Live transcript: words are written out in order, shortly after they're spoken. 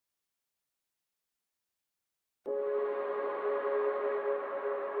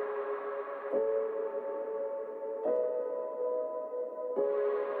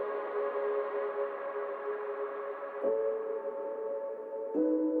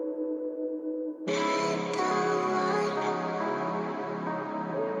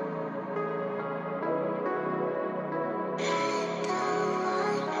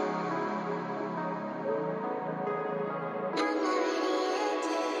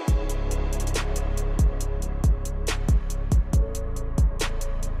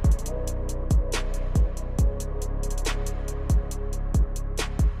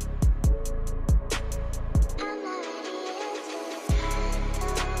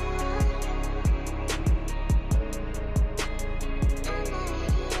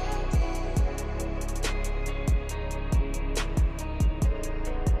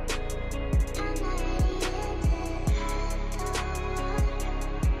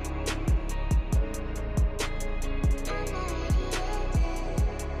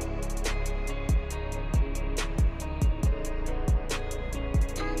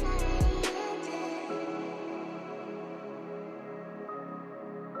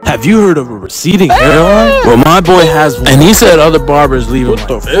Have you heard of a receding hairline? Well, my boy has one, and he said other barbers leave him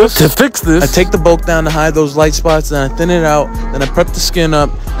like this. To fix this, I take the bulk down to hide those light spots, then I thin it out, then I prep the skin up,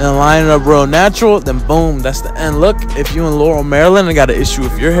 and I line it up real natural, then boom, that's the end look. If you in Laurel, Maryland and got an issue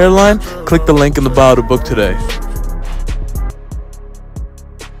with your hairline, click the link in the bio to book today.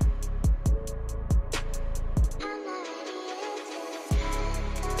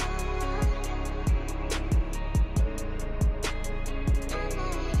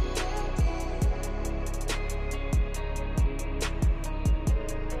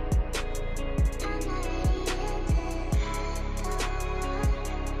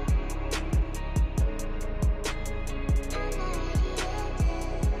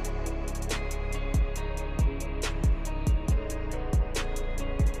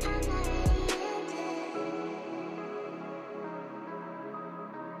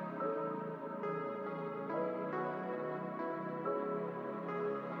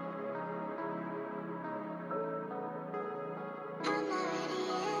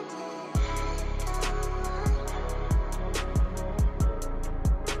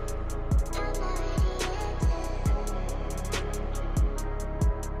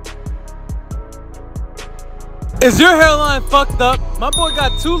 Is your hairline fucked up? My boy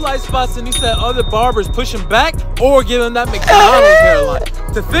got 2 light spots and he said other barbers push him back or give him that McDonald's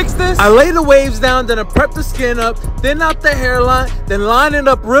hairline. To fix this, I lay the waves down, then I prep the skin up, thin out the hairline, then line it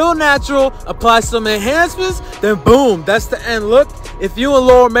up real natural, apply some enhancements, then boom, that's the end look. If you in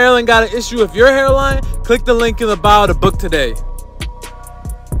Laurel, Maryland got an issue with your hairline, click the link in the bio to book today.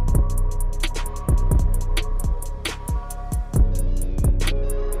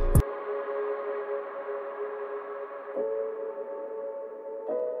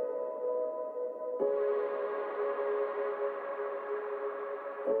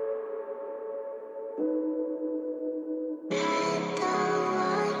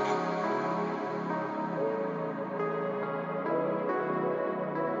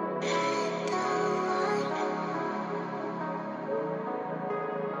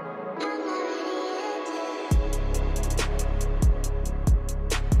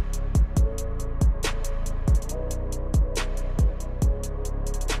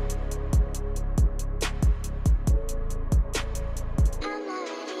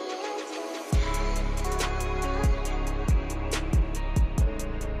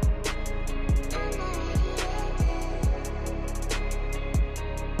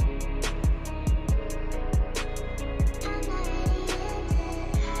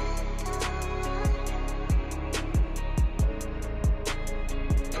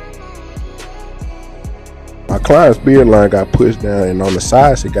 My client's beard line got pushed down, and on the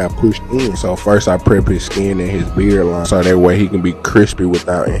sides it got pushed in. So first I prep his skin and his beard line so that way he can be crispy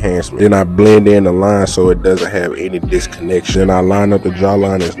without enhancement. Then I blend in the line so it doesn't have any disconnection. Then I line up the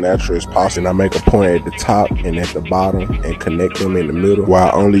jawline as natural as possible. And I make a point at the top and at the bottom and connect them in the middle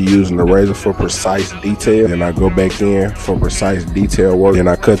while only using the razor for precise detail. Then I go back in for precise detail work. Then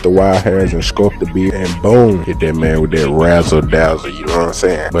I cut the wild hairs and sculpt the beard, and boom, hit that man with that razzle dazzle, you know what I'm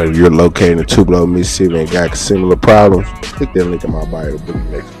saying? But if you're located in Tupelo, Mississippi and got similar problems, click that link in my bio to book the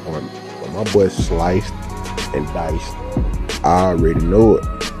next appointment. But my boy sliced and diced. I already know it.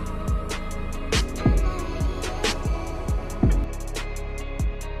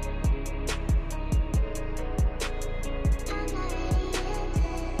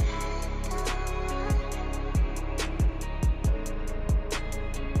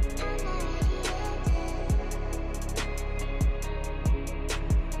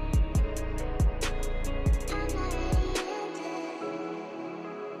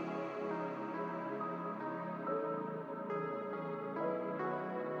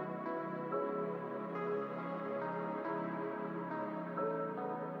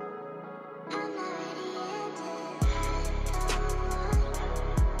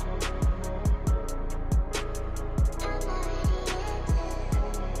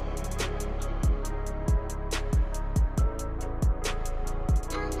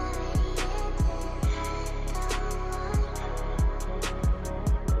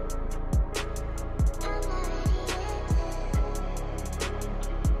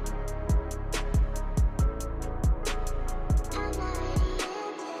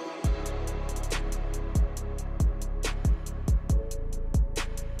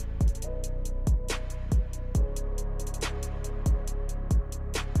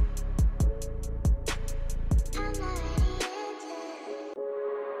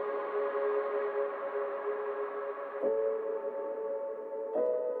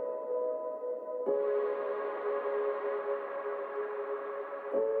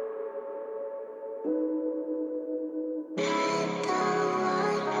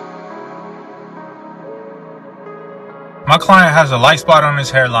 My client has a light spot on his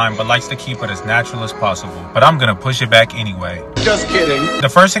hairline but likes to keep it as natural as possible, but I'm gonna push it back anyway. Just kidding. The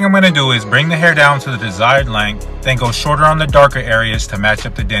first thing I'm gonna do is bring the hair down to the desired length, then go shorter on the darker areas to match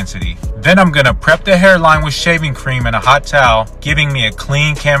up the density. Then I'm gonna prep the hairline with shaving cream and a hot towel, giving me a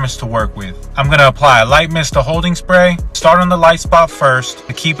clean canvas to work with. I'm gonna apply a light mist to holding spray, start on the light spot first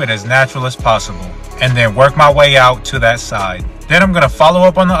to keep it as natural as possible, and then work my way out to that side. Then I'm gonna follow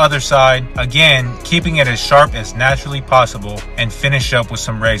up on the other side, again, keeping it as sharp as naturally possible, and finish up with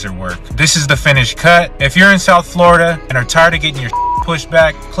some razor work. This is the finished cut. If you're in South Florida and are tired of getting your pushed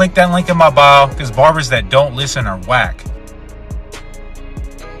back, click that link in my bio, because barbers that don't listen are whack.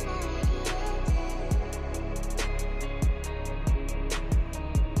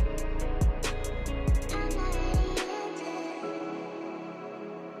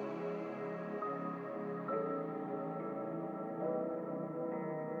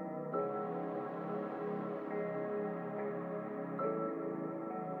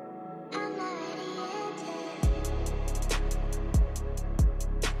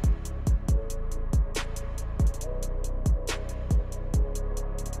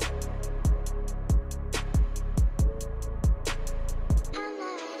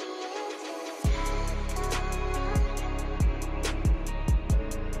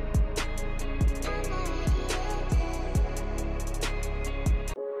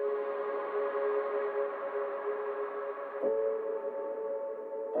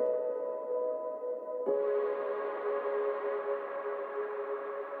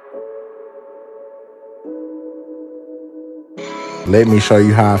 Let me show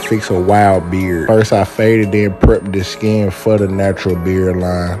you how I fix a wild beard. First, I faded, then prep the skin for the natural beard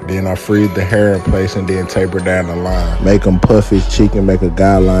line. Then I freeze the hair in place and then taper down the line. Make them puffy chicken, make a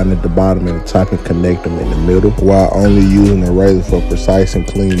guideline at the bottom and the top and connect them in the middle, while only using a razor for precise and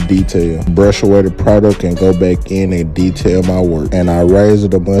clean detail. Brush away the product and go back in and detail my work. And I razor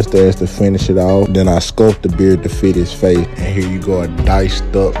the mustache to finish it off. Then I sculpt the beard to fit his face. And here you go, a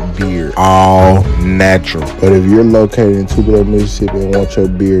diced up beard. All natural. But if you're located in Tupelo, Mississippi, and want your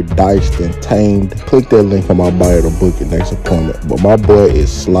beard diced and tamed, click that link on my bio to book your next appointment. But my boy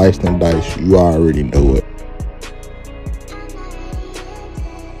is sliced and diced. You already know it.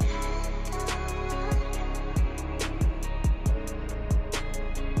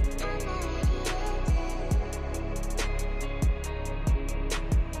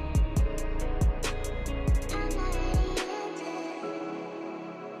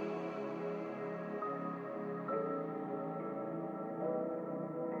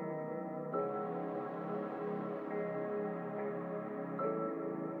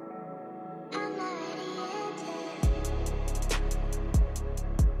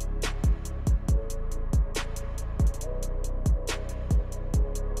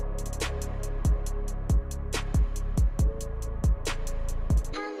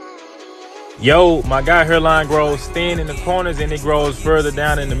 Yo, my guy hairline grows thin in the corners and it grows further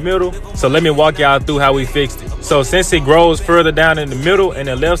down in the middle. So let me walk y'all through how we fixed it. So since it grows further down in the middle and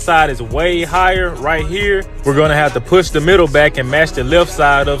the left side is way higher right here, we're gonna have to push the middle back and match the left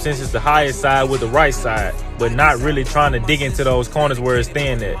side up since it's the highest side with the right side, but not really trying to dig into those corners where it's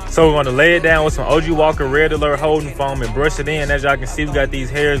thin at. So we're gonna lay it down with some OG Walker Red Alert holding foam and brush it in. As y'all can see, we got these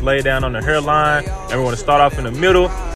hairs laid down on the hairline, and we're gonna start off in the middle.